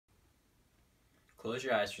Close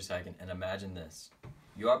your eyes for a second and imagine this.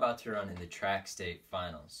 You are about to run in the track state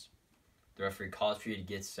finals. The referee calls for you to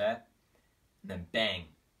get set, and then bang,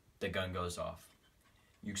 the gun goes off.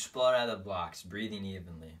 You explode out of the blocks, breathing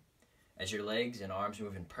evenly. As your legs and arms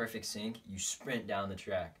move in perfect sync, you sprint down the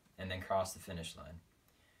track and then cross the finish line.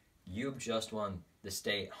 You've just won the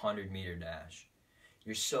state 100-meter dash.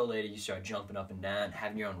 You're so elated you start jumping up and down,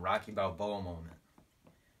 having your own Rocky Balboa moment.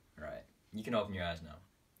 Alright, you can open your eyes now.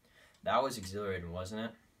 That was exhilarating, wasn't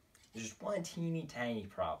it? There's just one teeny tiny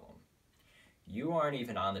problem. You aren't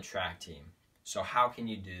even on the track team, so how can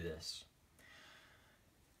you do this?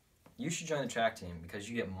 You should join the track team because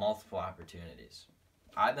you get multiple opportunities.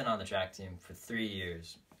 I've been on the track team for 3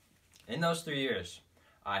 years. In those 3 years,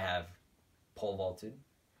 I have pole vaulted,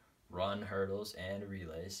 run hurdles and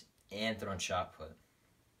relays, and thrown shot put.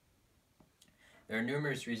 There are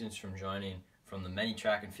numerous reasons from joining, from the many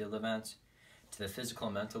track and field events to the physical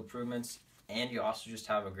and mental improvements, and you also just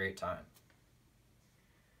have a great time.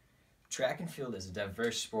 Track and field is a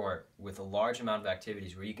diverse sport with a large amount of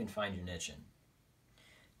activities where you can find your niche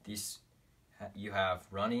in. You have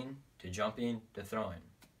running, to jumping, to throwing.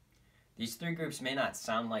 These 3 groups may not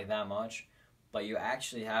sound like that much, but you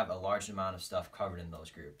actually have a large amount of stuff covered in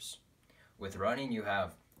those groups. With running, you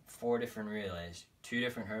have 4 different relays, 2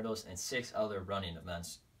 different hurdles, and 6 other running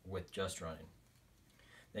events with just running.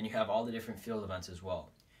 Then you have all the different field events as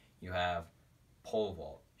well. You have pole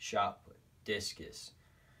vault, shot put, discus,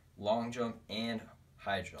 long jump, and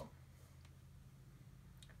high jump.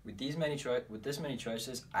 With this many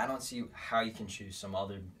choices, I don't see how you can choose some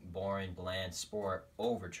other boring, bland sport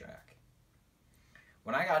over track.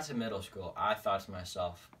 When I got to middle school, I thought to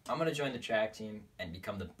myself, I'm going to join the track team and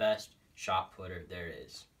become the best shot putter there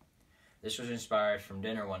is. This was inspired from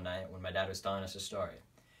dinner one night when my dad was telling us a story.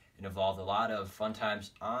 It involved a lot of fun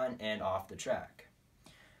times on and off the track.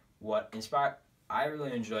 I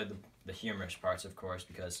really enjoyed the humorous parts, of course,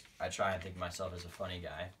 because I try and think of myself as a funny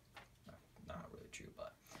guy. Not really true,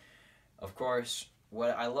 but of course,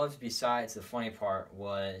 what I loved besides the funny part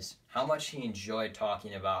was how much he enjoyed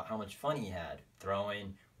talking about how much fun he had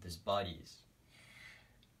throwing with his buddies.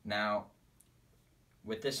 Now,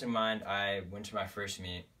 with this in mind, I went to my first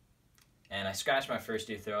meet, and I scratched my first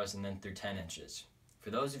 2 throws and then threw 10 inches. For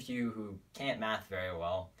those of you who can't math very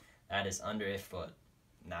well, that is under a foot.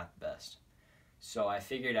 Not the best. So I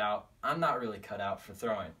figured out I'm not really cut out for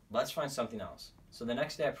throwing. Let's find something else. So the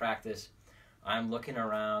next day at practice, I'm looking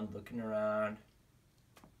around,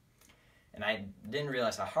 and I didn't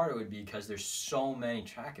realize how hard it would be because there's so many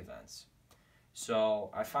track events. So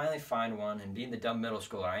I finally find one, and being the dumb middle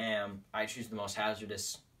schooler I am, I choose the most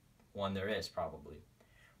hazardous one there is, probably.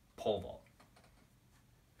 Pole vault.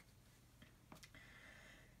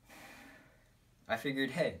 I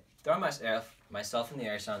figured, hey, throwing myself in the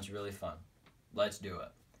air sounds really fun. Let's do it.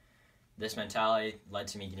 This mentality led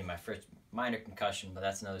to me getting my first minor concussion, but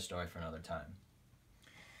that's another story for another time.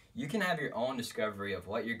 You can have your own discovery of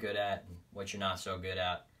what you're good at and what you're not so good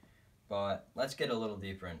at, but let's get a little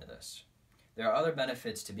deeper into this. There are other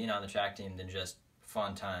benefits to being on the track team than just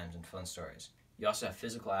fun times and fun stories. You also have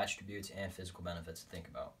physical attributes and physical benefits to think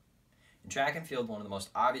about. In track and field, one of the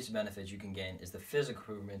most obvious benefits you can gain is the physical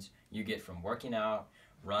improvements you get from working out,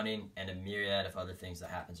 running, and a myriad of other things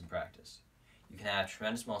that happens in practice. You can have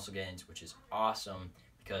tremendous muscle gains, which is awesome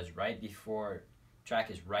because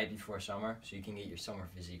track is right before summer, so you can get your summer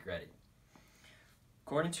physique ready.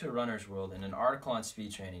 According to Runner's World, in an article on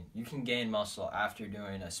speed training, you can gain muscle after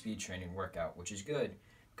doing a speed training workout, which is good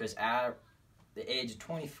because at the age of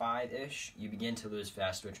 25-ish, you begin to lose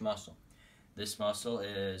fast twitch muscle. This muscle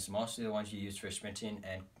is mostly the ones you use for sprinting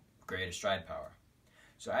and greater stride power.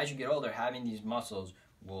 So as you get older, having these muscles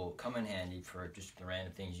will come in handy for just the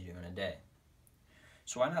random things you do in a day.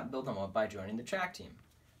 So why not build them up by joining the track team?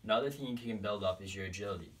 Another thing you can build up is your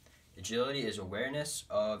agility. Agility is awareness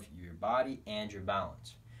of your body and your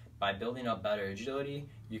balance. By building up better agility,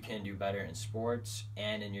 you can do better in sports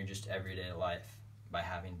and in your just everyday life by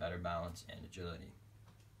having better balance and agility.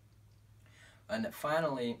 And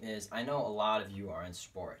finally is, I know a lot of you are in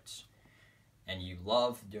sports and you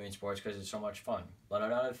love doing sports because it's so much fun. But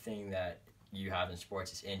another thing that you have in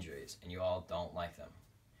sports is injuries, and you all don't like them.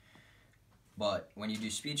 But when you do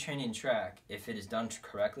speed training and track, if it is done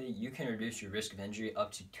correctly, you can reduce your risk of injury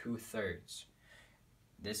up to 2/3.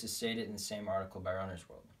 This is stated in the same article by Runner's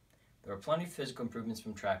World. There are plenty of physical improvements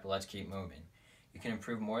from track, but let's keep moving. You can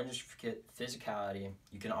improve more than just physicality.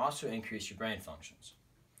 You can also increase your brain functions.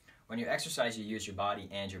 When you exercise, you use your body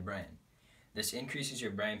and your brain. This increases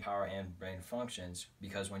your brain power and brain functions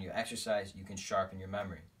because when you exercise, you can sharpen your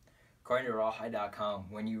memory. According to rawhide.com,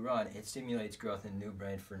 when you run, it stimulates growth in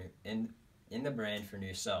in the brain for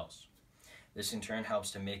new cells. This in turn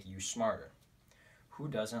helps to make you smarter. Who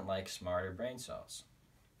doesn't like smarter brain cells?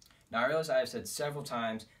 Now I realize I have said several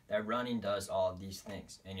times that running does all of these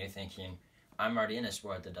things, and you're thinking, I'm already in a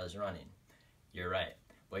sport that does running. You're right,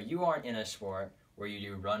 but you aren't in a sport where you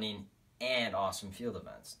do running and awesome field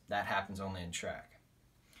events. That happens only in track.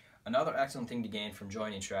 Another excellent thing to gain from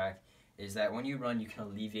joining track is that when you run, you can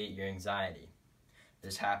alleviate your anxiety.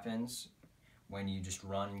 This happens when you just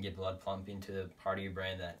run and get blood pumping to the part of your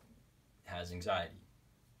brain that has anxiety.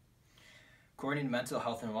 According to Mental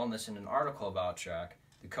Health and Wellness, in an article about track,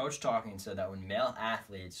 the coach talking said that when male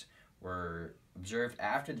athletes were observed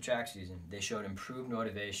after the track season, they showed improved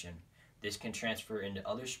motivation. This can transfer into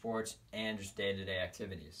other sports and just day-to-day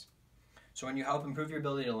activities. So when you help improve your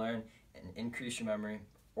ability to learn and increase your memory,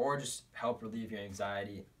 or just help relieve your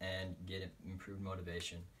anxiety and get improved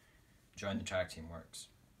motivation, join the track team works.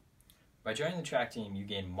 By joining the track team, you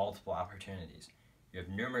gain multiple opportunities. You have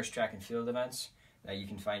numerous track and field events that you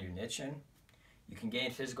can find your niche in. You can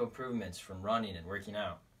gain physical improvements from running and working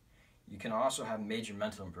out. You can also have major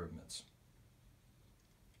mental improvements.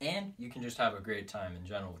 And you can just have a great time in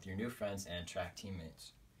general with your new friends and track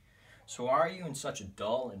teammates. So why are you in such a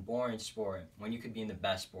dull and boring sport when you could be in the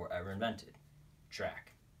best sport ever invented?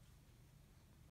 Track.